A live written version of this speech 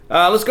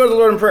Let's go to the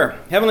Lord in prayer.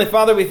 Heavenly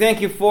Father, we thank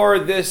you for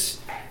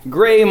this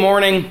gray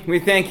morning. We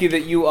thank you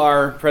that you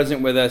are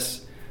present with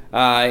us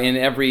in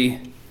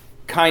every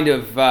kind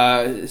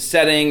of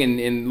setting.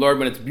 And Lord,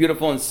 when it's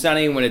beautiful and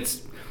sunny, when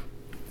it's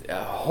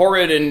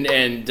horrid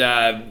and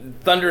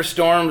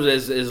thunderstorms,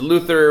 as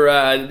Luther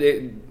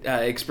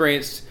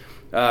experienced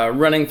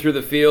running through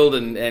the field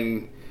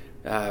and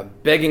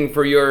begging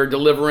for your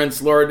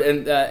deliverance, Lord.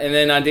 And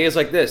then on days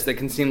like this that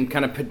can seem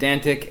kind of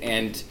pedantic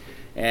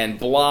and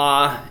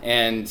blah,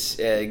 and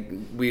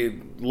we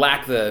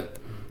lack the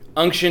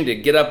unction to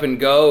get up and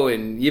go,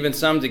 and even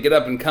some to get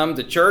up and come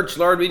to church.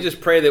 Lord, we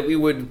just pray that we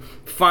would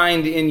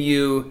find in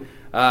you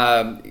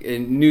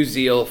new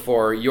zeal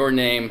for your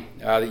name,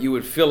 that you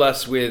would fill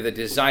us with a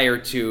desire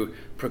to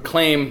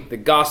proclaim the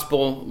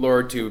gospel,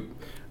 Lord, to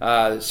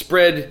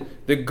spread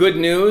the good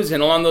news.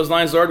 And along those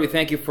lines, Lord, we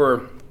thank you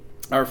for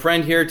our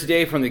friend here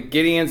today from the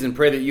Gideons, and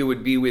pray that you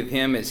would be with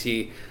him as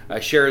he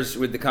shares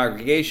with the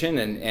congregation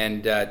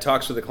and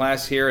talks with the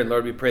class here. And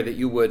Lord, we pray that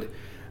you would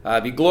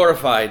be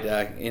glorified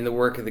in the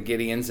work of the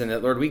Gideons, and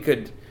that, Lord, we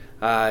could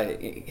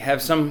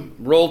have some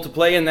role to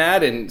play in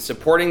that, and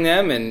supporting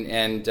them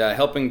and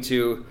helping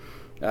to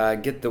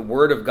get the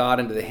word of God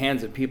into the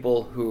hands of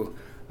people who,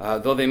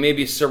 though they may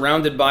be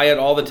surrounded by it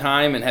all the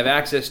time and have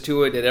access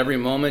to it at every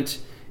moment,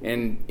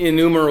 in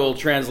innumerable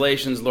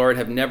translations, Lord,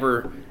 have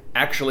never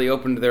actually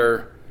opened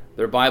their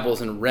Bibles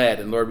and read.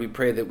 And Lord, we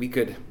pray that we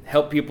could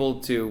help people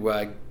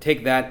to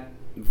take that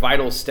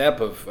vital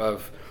step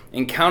of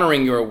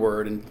encountering your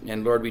word.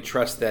 And Lord, we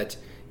trust that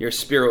your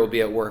Spirit will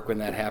be at work when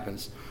that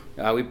happens.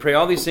 We pray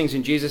all these things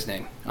in Jesus'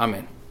 name.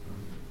 Amen.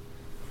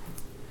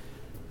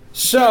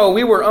 So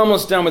we were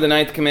almost done with the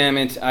ninth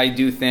commandment, I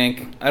do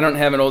think. I don't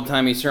have an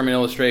old-timey sermon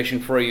illustration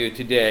for you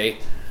today.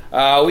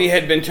 We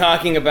had been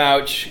talking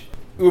about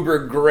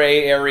uber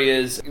gray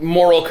areas,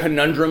 moral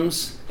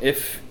conundrums.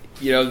 If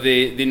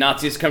the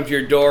Nazis come to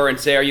your door and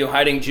say, "Are you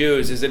hiding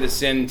Jews?" Is it a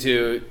sin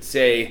to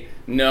say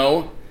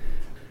no?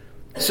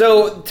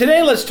 So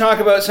today let's talk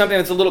about something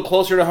that's a little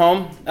closer to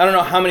home. I don't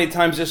know how many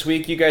times this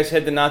week you guys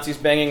had the Nazis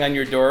banging on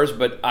your doors,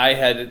 but I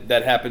had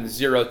that happen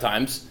 0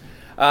 times.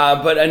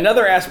 But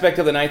another aspect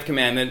of the ninth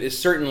commandment is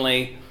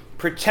certainly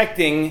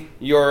protecting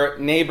your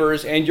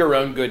neighbors and your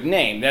own good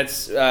name.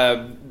 That's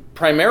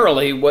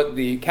primarily what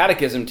the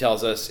Catechism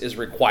tells us is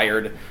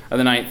required of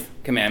the ninth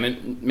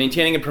commandment: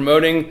 maintaining and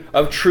promoting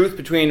of truth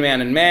between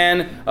man and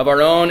man, of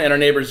our own and our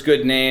neighbor's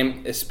good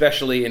name,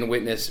 especially in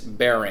witness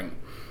bearing.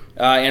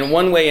 And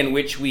one way in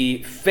which we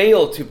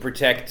fail to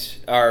protect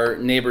our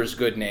neighbor's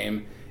good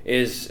name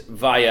is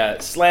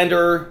via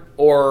slander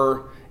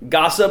or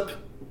gossip.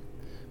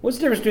 What's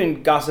the difference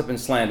between gossip and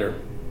slander?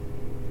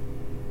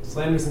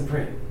 Slander's in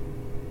print.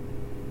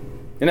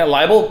 Isn't that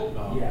libel?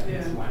 Yeah.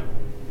 It's libel.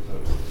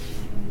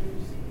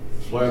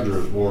 Slander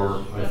is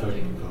more, I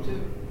think,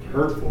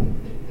 hurtful.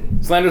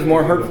 Slander's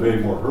more hurtful?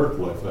 Maybe more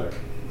hurtful, I think.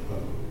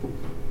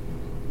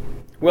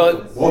 Well,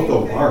 both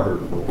of them are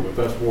hurtful, but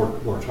that's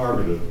more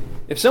targeted.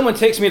 If someone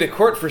takes me to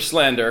court for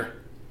slander,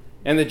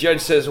 and the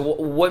judge says,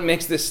 "What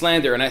makes this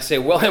slander?" and I say,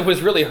 "Well, it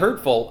was really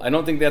hurtful," I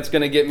don't think that's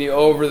going to get me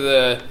over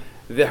the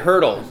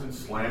hurdle. Isn't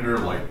slander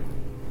like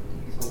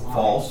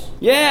false?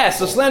 Yeah,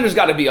 so slander's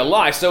got to be a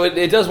lie. So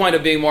it does wind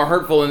up being more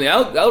hurtful in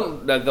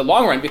the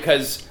long run,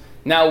 because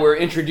now we're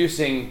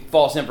introducing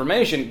false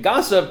information.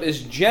 Gossip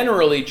is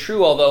generally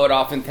true, although it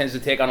often tends to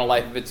take on a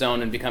life of its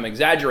own and become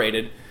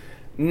exaggerated.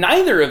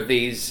 Neither of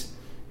these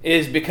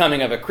is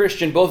becoming of a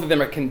Christian. Both of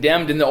them are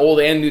condemned in the Old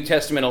and New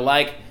Testament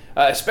alike,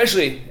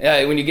 especially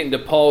when you get into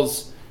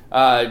Paul's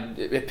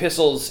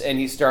epistles and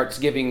he starts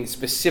giving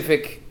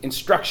specific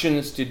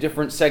instructions to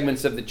different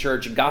segments of the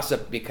church.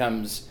 Gossip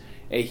becomes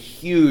a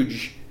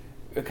huge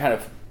kind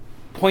of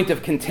point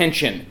of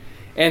contention.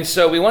 And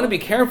so we want to be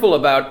careful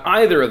about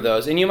either of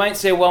those. And you might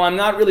say, well, I'm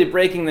not really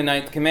breaking the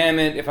ninth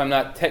commandment if I'm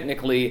not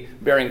technically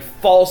bearing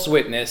false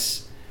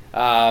witness.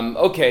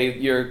 Okay,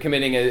 you're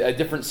committing a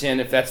different sin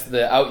if that's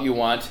the out you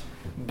want.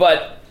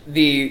 But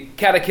the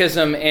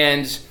Catechism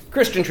and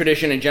Christian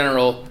tradition in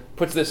general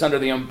puts this under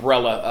the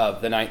umbrella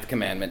of the ninth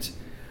commandment.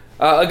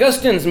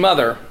 Augustine's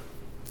mother,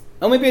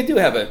 maybe I do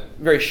have a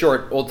very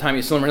short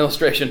old-timey sermon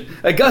illustration.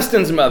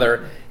 Augustine's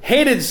mother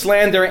hated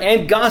slander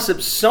and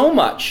gossip so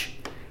much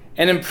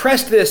and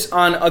impressed this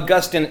on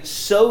Augustine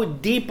so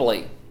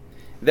deeply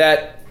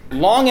that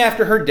long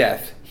after her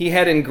death, he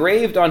had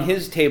engraved on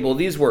his table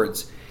these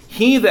words: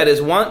 "He that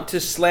is wont to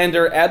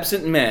slander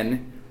absent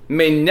men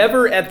may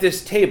never at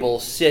this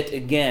table sit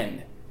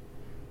again."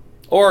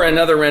 Or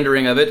another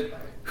rendering of it: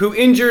 "Who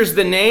injures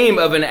the name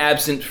of an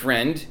absent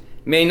friend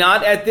may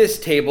not at this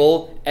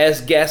table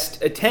as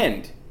guest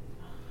attend."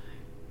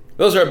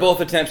 Those are both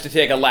attempts to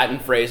take a Latin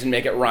phrase and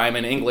make it rhyme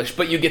in English,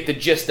 but you get the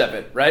gist of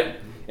it, right?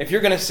 If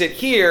you're going to sit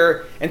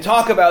here and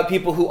talk about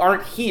people who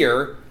aren't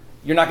here,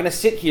 you're not going to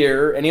sit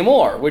here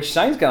anymore, which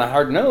sounds kind of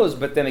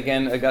hard-nosed, but then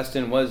again,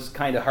 Augustine was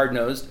kind of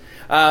hard-nosed.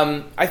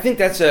 I think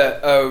that's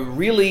a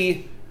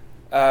really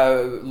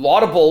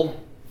laudable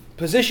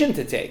position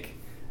to take.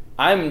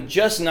 I'm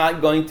just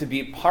not going to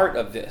be part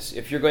of this.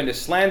 If you're going to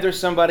slander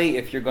somebody,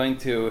 if you're going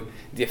to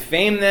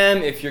defame them,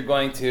 if you're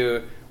going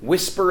to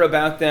whisper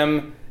about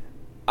them,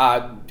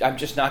 I'm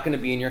just not going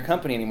to be in your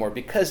company anymore.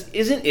 Because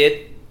isn't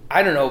it,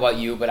 I don't know about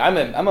you, but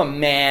I'm a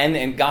man,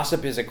 and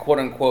gossip is a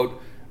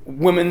quote-unquote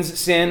women's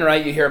sin,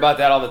 right? You hear about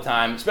that all the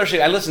time.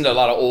 Especially, I listen to a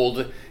lot of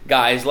old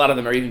guys. A lot of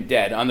them are even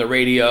dead. On the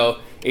radio,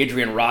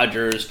 Adrian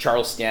Rogers,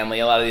 Charles Stanley,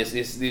 a lot of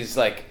these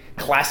like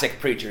classic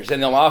preachers.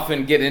 And they'll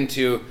often get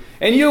into,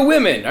 and you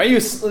women, are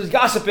you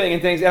gossiping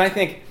and things? And I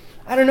think,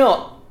 I don't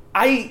know,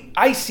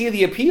 I see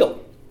the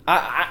appeal.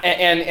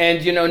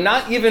 And you know,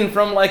 not even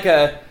from like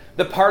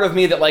the part of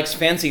me that likes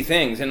fancy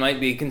things and might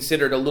be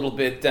considered a little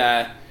bit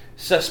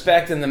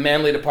suspect in the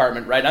manly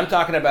department, right? I'm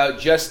talking about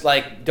just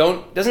like,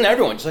 doesn't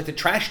everyone just like to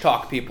trash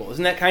talk people?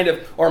 Isn't that kind of,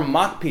 or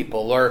mock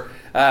people, or,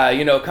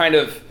 kind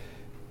of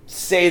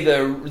say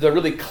the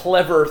really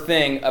clever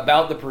thing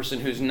about the person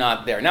who's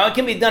not there. Now, it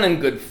can be done in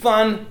good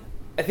fun.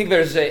 I think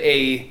there's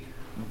a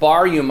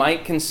bar you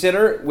might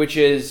consider, which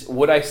is,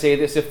 would I say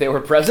this if they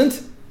were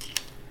present?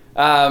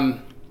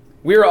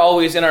 We're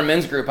always in our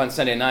men's group on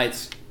Sunday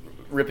nights,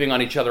 ripping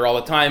on each other all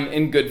the time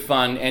in good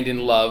fun and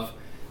in love,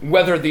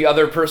 whether the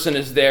other person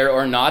is there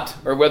or not,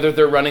 or whether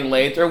they're running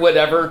late or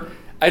whatever.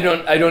 I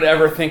don't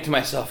ever think to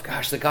myself,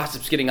 gosh, the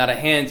gossip's getting out of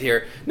hand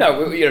here.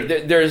 No,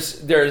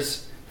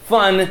 there's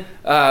fun,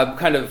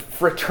 kind of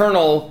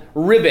fraternal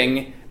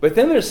ribbing, but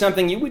then there's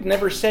something you would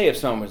never say if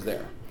someone was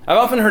there. I've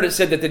often heard it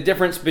said that the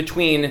difference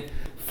between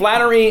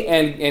flattery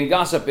and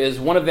gossip is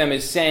one of them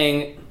is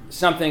saying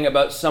something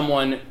about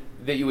someone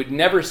that you would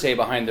never say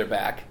behind their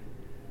back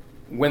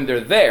when they're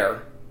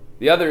there.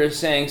 The other is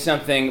saying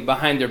something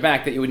behind their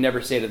back that you would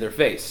never say to their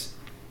face.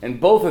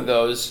 And both of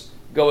those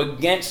go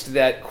against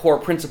that core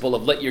principle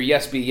of let your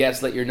yes be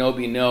yes, let your no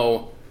be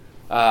no,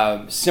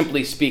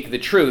 simply speak the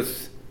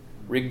truth,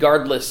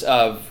 regardless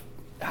of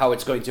how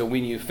it's going to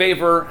win you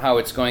favor, how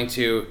it's going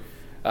to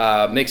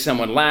make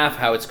someone laugh,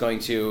 how it's going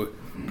to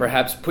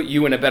perhaps put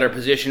you in a better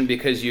position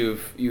because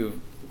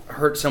you've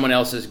hurt someone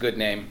else's good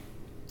name.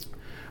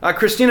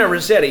 Christina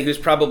Rossetti, who's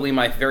probably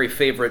my very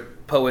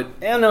favorite poet,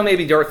 and no,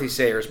 maybe Dorothy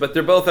Sayers, but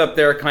they're both up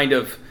there kind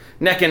of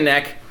neck and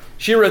neck.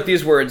 She wrote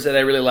these words that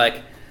I really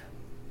like.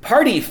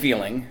 Party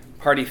feeling,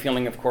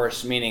 of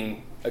course,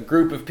 meaning a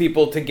group of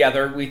people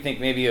together. We think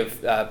maybe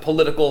of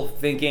political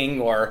thinking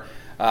or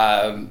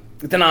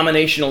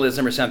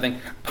denominationalism or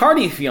something.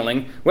 Party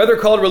feeling, whether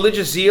called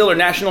religious zeal or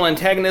national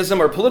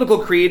antagonism or political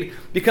creed,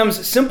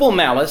 becomes simple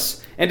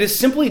malice and is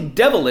simply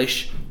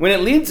devilish when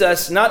it leads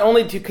us not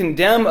only to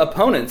condemn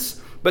opponents,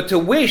 but to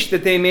wish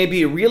that they may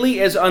be really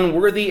as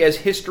unworthy as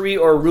history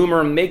or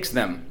rumor makes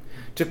them,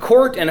 to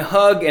court and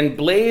hug and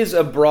blaze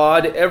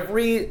abroad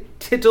every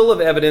tittle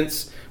of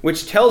evidence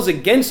which tells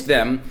against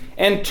them,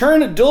 and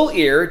turn a dull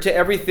ear to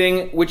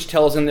everything which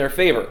tells in their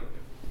favor.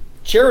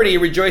 Charity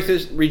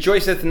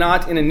rejoiceth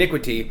not in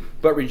iniquity,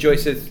 but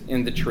rejoiceth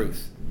in the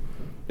truth.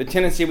 The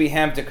tendency we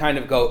have to kind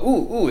of go,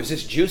 ooh, is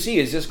this juicy?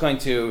 Is this going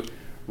to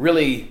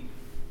really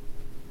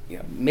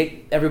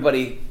make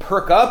everybody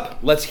perk up?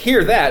 Let's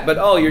hear that. But,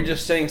 you're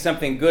just saying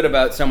something good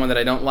about someone that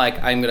I don't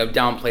like. I'm going to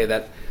downplay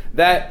that.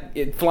 That,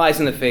 it flies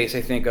in the face,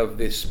 I think, of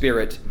the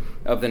spirit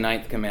of the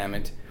ninth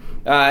commandment.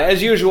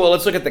 As usual,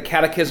 let's look at the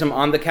Catechism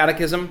on the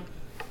Catechism,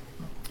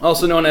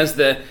 also known as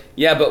the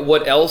Yeah, but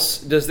what else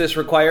does this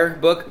require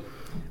book.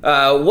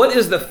 What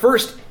is the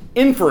first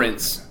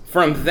inference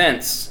from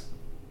thence?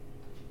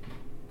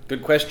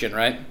 Good question,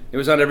 right? It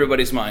was on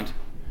everybody's mind.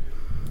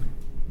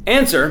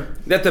 Answer,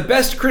 that the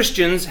best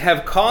Christians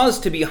have cause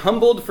to be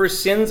humbled for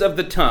sins of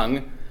the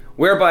tongue,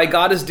 whereby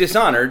God is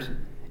dishonored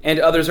and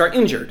others are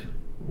injured.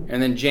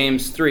 And then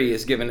James 3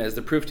 is given as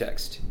the proof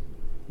text.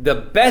 The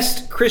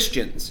best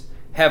Christians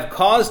have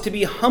cause to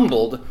be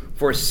humbled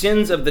for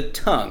sins of the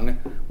tongue,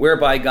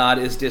 whereby God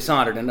is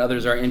dishonored and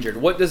others are injured.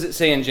 What does it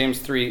say in James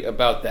 3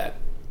 about that?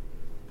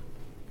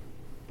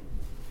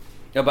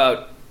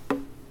 About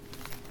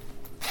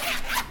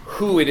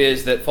who it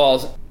is that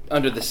falls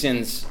under the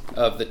sins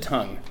of the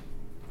tongue.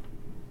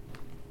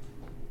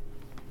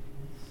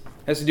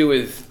 Has to do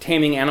with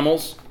taming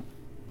animals.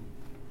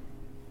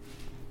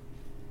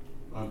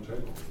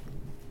 Untable.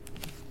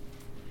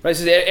 Right, it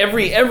says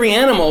every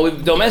animal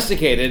we've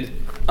domesticated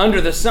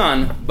under the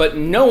sun, but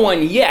no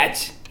one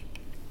yet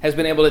has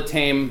been able to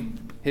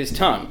tame his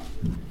tongue.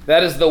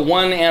 That is the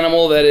one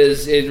animal that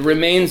it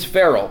remains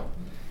feral.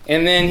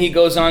 And then he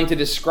goes on to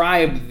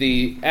describe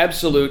the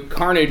absolute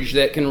carnage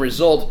that can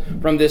result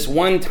from this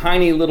one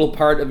tiny little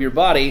part of your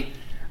body,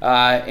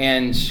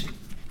 and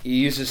he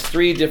uses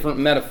 3 different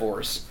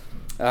metaphors.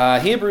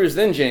 Hebrews,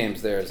 then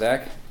James there,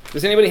 Zach.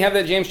 Does anybody have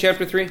that, James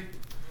chapter 3?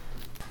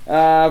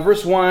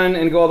 Verse 1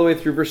 and go all the way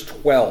through verse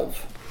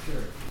 12. Sure.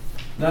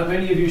 Not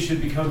many of you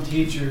should become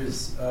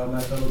teachers, my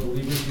fellow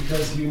believers,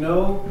 because you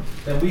know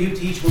that we who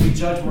teach will be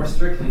judged more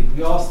strictly.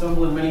 We all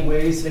stumble in many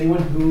ways.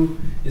 Anyone who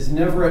is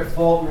never at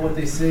fault in what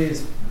they say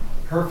is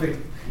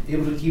perfect,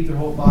 able to keep their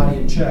whole body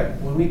in check.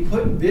 When we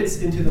put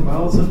bits into the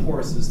mouths of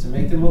horses to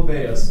make them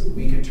obey us,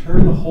 we could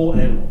turn the whole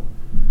animal.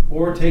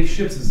 Or take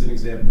ships as an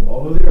example.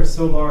 Although they are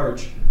so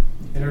large,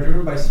 and are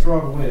driven by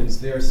strong winds.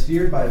 They are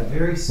steered by a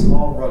very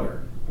small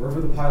rudder,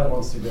 wherever the pilot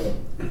wants to go.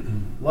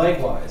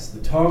 Likewise,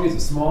 the tongue is a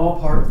small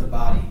part of the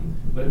body,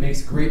 but it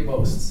makes great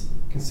boasts.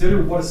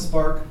 Consider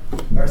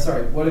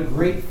what a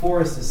great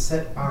forest is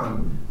set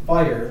on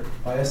fire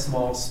by a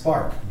small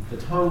spark. The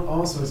tongue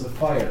also is a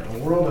fire, a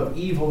world of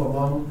evil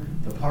among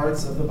the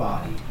parts of the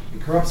body.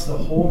 It corrupts the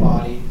whole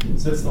body,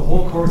 sets the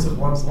whole course of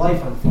one's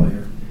life on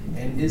fire,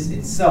 and is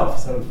itself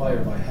set on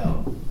fire by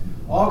hell.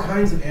 All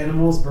kinds of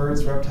animals,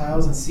 birds,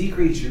 reptiles, and sea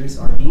creatures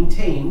are being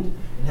tamed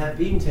and have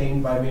been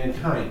tamed by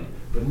mankind,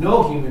 but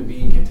no human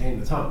being can tame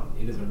the tongue.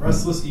 It is a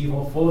restless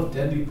evil full of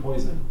deadly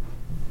poison.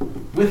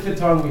 With the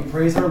tongue we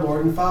praise our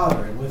Lord and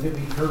Father, and with it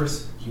we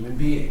curse human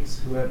beings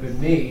who have been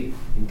made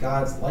in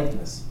God's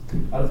likeness.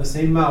 Out of the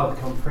same mouth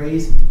come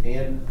praise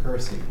and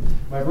cursing.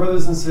 My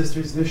brothers and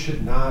sisters, this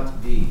should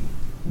not be.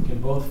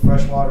 Can both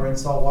fresh water and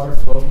salt water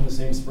flow from the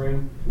same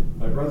spring?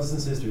 My brothers and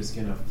sisters,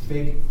 can a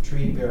fig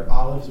tree bear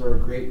olives or a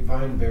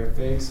grapevine bear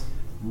figs?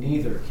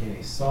 Neither can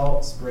a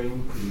salt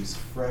spring produce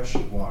fresh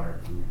water.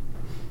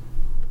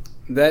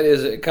 That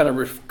is a kind of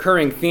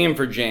recurring theme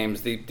for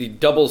James, the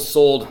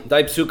double-souled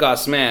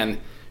dipsukos man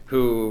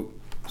who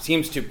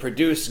seems to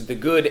produce the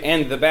good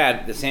and the bad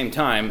at the same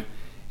time.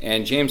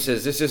 And James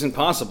says this isn't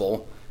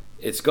possible.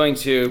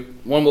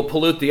 One will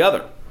pollute the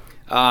other.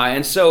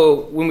 And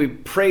so when we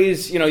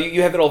praise,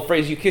 you have that old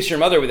phrase, you kiss your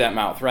mother with that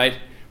mouth, right?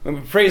 When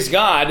we praise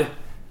God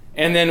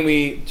and then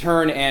we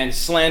turn and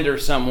slander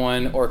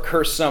someone or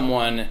curse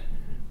someone,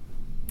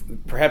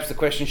 perhaps the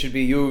question should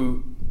be,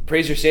 you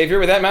praise your Savior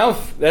with that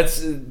mouth?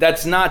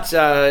 That's not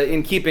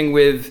in keeping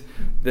with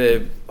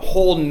the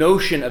whole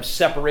notion of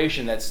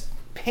separation that's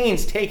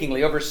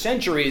painstakingly over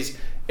centuries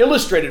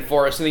illustrated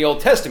for us in the Old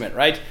Testament,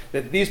 right?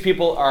 That these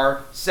people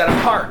are set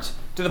apart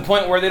to the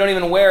point where they don't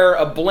even wear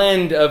a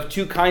blend of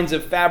two kinds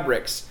of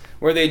fabrics,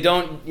 where they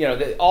don't,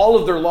 all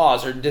of their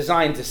laws are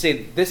designed to say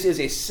this is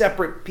a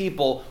separate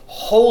people,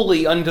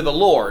 holy unto the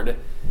Lord.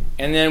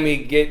 And then we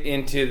get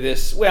into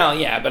this,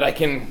 but I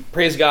can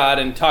praise God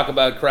and talk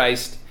about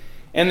Christ.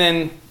 And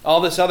then all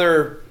this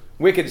other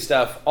wicked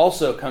stuff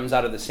also comes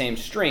out of the same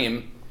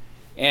stream.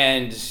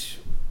 And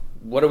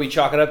what do we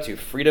chalk it up to?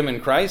 Freedom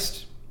in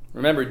Christ?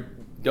 Remember,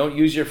 don't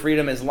use your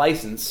freedom as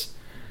license.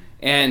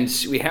 And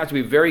we have to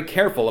be very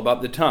careful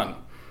about the tongue.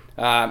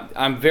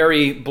 I'm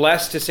very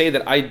blessed to say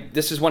that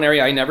this is one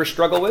area I never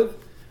struggle with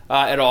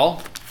at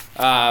all.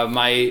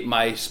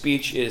 My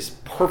speech is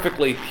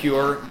perfectly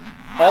pure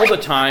all the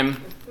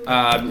time.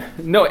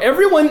 No,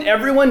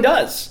 everyone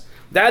does.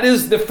 That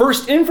is the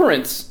first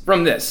inference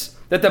from this,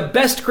 that the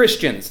best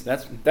Christians,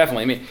 that's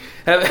definitely me,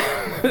 that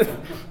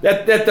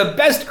the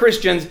best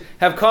Christians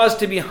have cause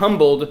to be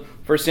humbled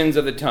for sins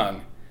of the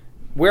tongue,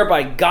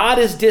 whereby God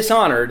is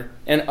dishonored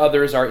and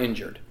others are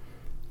injured.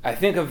 I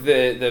think of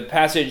the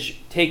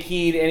passage, take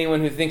heed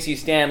anyone who thinks he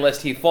stand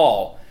lest he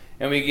fall,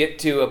 and we get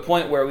to a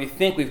point where we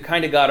think we've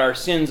kind of got our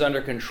sins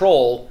under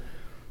control.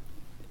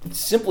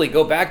 Simply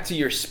go back to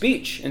your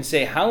speech and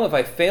say, how have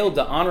I failed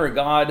to honor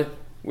God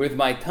with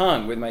my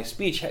tongue, with my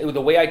speech, with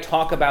the way I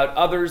talk about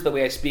others, the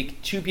way I speak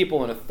to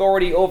people in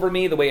authority over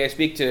me, the way I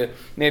speak to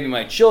maybe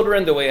my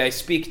children, the way I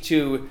speak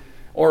to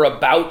or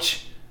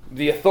about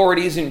the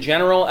authorities in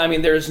general. I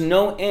mean, there's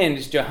no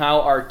end to how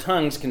our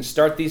tongues can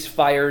start these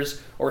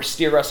fires or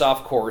steer us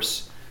off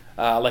course,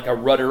 like a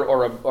rudder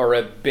or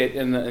a bit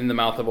in the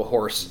mouth of a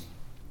horse.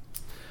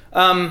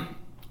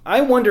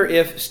 I wonder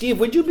if, Steve,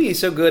 would you be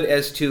so good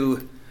as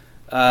to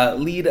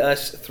lead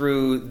us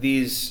through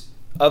these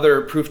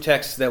other proof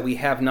texts that we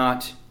have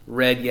not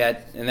read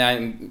yet? And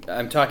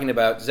I'm talking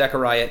about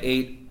Zechariah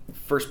 8,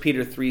 1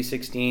 Peter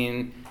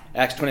 3:16,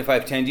 Acts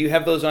 25:10. Do you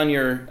have those on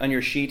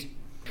your sheet?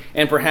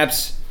 And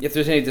perhaps if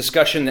there's any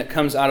discussion that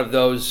comes out of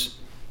those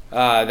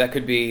that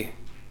could be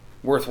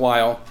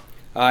worthwhile.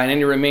 In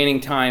any remaining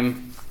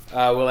time,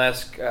 we'll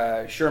ask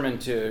Sherman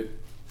to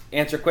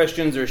answer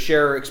questions or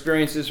share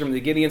experiences from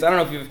the Gideons. I don't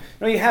know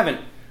if you haven't.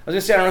 I was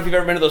going to say, I don't know if you've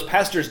ever been to those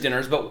pastors'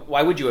 dinners, but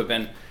why would you have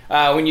been?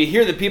 When you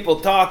hear the people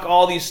talk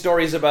all these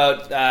stories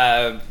about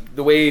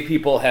the way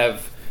people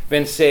have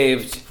been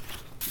saved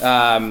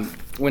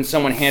when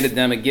someone handed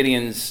them a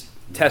Gideon's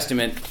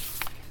Testament,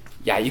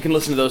 you can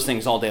listen to those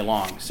things all day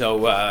long.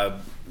 So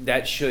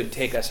that should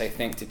take us, I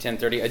think, to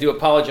 10:30. I do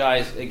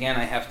apologize. Again,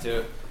 I have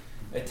to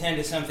attend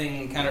to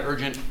something kind of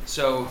urgent.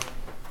 So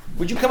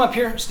would you come up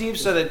here, Steve,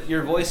 so that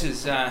your voice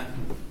is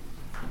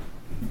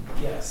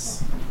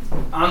Yes.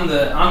 on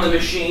the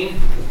machine?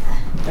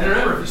 And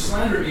remember, if you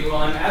slander me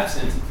while I'm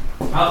absent,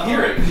 I'll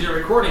hear it because you're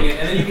recording it,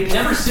 and then you can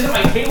never sit at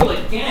my table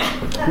again.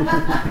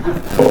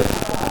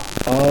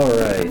 All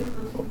right.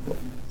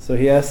 So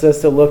he asked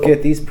us to look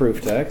at these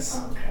proof texts.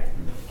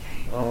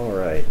 All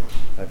right.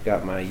 I've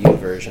got my U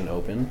version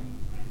open.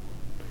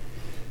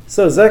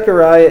 So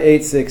Zechariah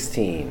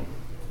 8:16.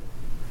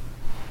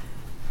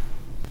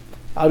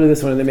 I'll do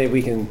this one, and then maybe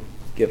we can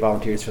get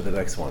volunteers for the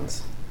next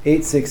ones.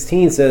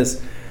 8:16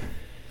 says,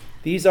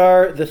 "These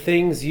are the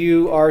things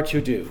you are to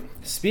do.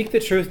 Speak the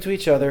truth to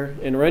each other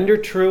and render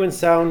true and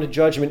sound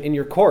judgment in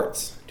your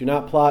courts. Do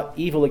not plot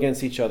evil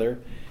against each other.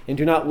 and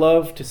do not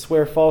love to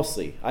swear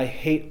falsely. I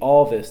hate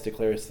all this,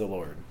 declares the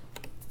Lord.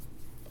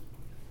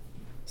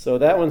 So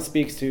that one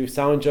speaks to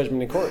sound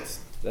judgment in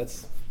courts.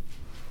 That's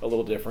a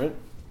little different.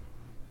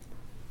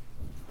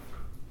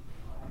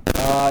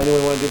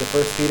 Anyone want to do the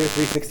 1 Peter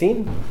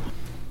 3:16?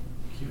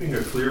 Keeping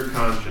a clear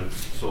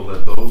conscience so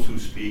that those who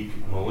speak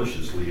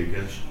maliciously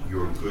against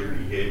your good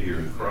behavior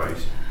in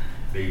Christ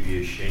may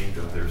be ashamed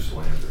of their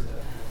slander.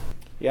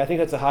 Yeah, I think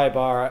that's a high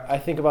bar. I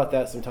think about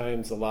that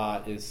sometimes a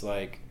lot, is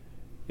like,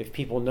 if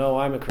people know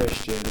I'm a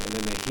Christian and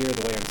then they hear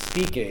the way I'm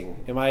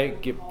speaking, am I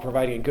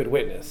providing a good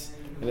witness?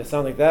 And it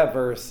sounds like that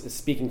verse is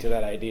speaking to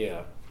that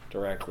idea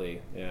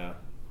directly. Yeah.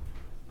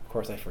 Of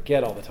course, I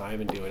forget all the time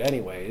and do it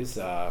anyways.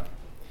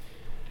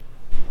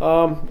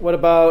 What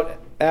about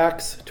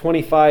Acts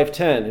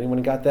 25:10?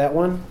 Anyone got that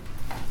one?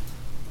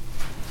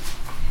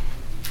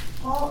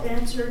 Paul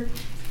answered,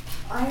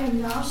 I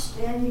am now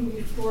standing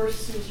before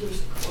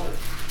Caesar's court,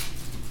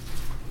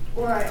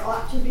 where I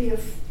ought to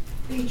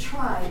be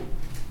tried.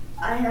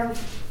 I have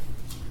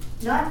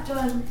not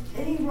done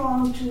any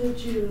wrong to the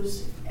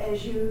Jews,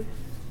 as you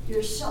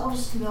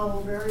yourselves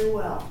know very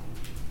well.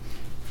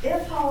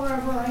 If,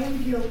 however, I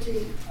am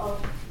guilty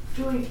of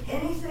doing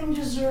anything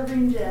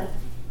deserving death,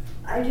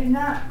 I do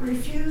not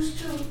refuse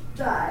to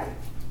die.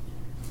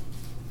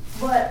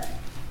 But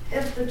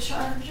if the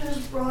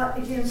charges brought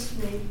against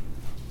me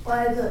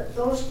by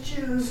those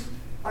Jews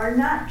are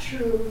not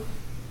true,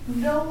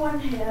 no one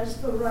has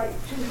the right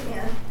to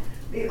hand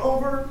me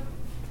over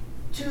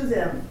to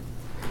them.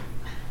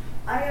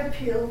 I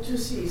appeal to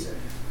Caesar.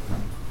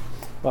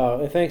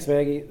 Wow, thanks,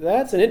 Maggie.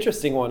 That's an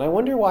interesting one. I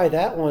wonder why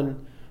that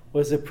one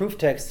was a proof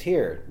text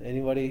here.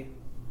 Anybody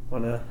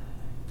want to?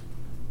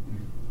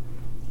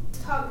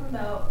 It's talking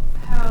about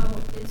how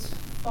it's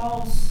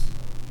false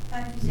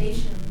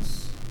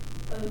accusations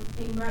of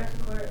being brought to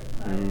court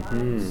by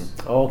lies.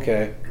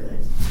 Okay. Good.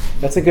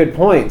 That's a good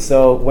point.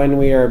 So when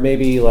we are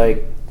maybe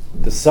like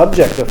the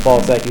subject of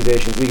false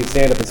accusations, we can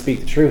stand up and speak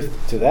the truth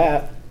to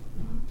that.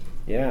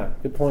 Yeah,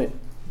 good point.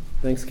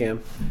 Thanks,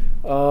 Cam.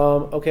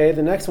 Okay,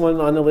 the next one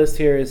on the list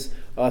here is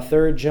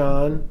 3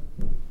 John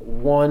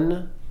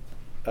 1,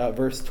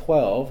 verse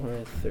 12. All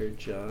right, 3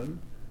 John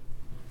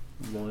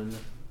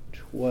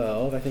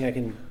 1:12. I think I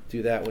can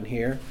do that one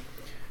here.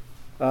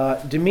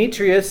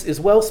 Demetrius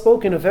is well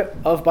spoken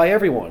of by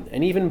everyone,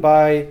 and even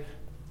by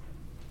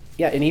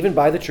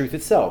the truth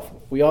itself.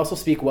 We also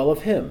speak well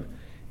of him,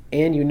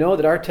 and you know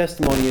that our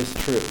testimony is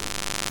true.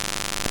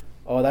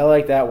 Oh, I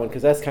like that one,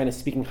 because that's kind of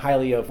speaking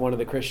highly of one of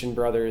the Christian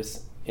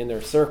brothers in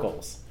their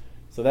circles.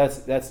 So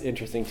that's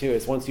interesting too.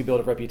 Is once you build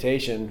a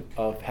reputation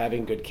of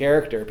having good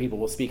character, people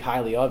will speak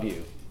highly of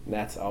you, and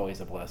that's always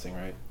a blessing,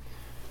 right?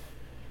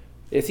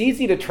 It's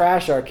easy to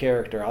trash our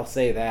character, I'll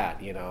say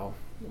that,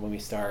 when we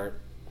start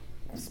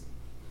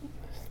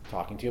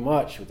talking too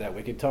much with that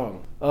wicked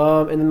tongue.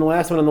 And then the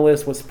last one on the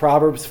list was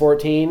Proverbs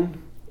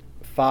 14,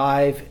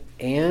 5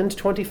 and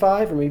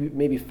 25, or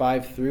maybe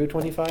 5 through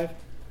 25.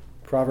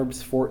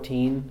 Proverbs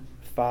 14,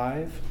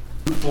 5.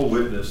 Truthful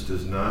witness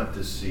does not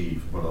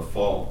deceive, but a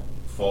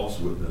false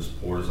witness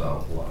pours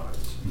out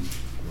lies.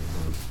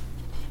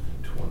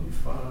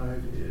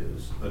 25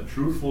 is, a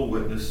truthful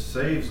witness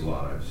saves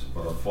lives,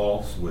 but a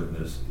false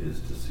witness is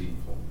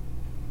deceitful.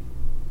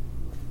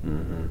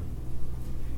 Mm-hmm.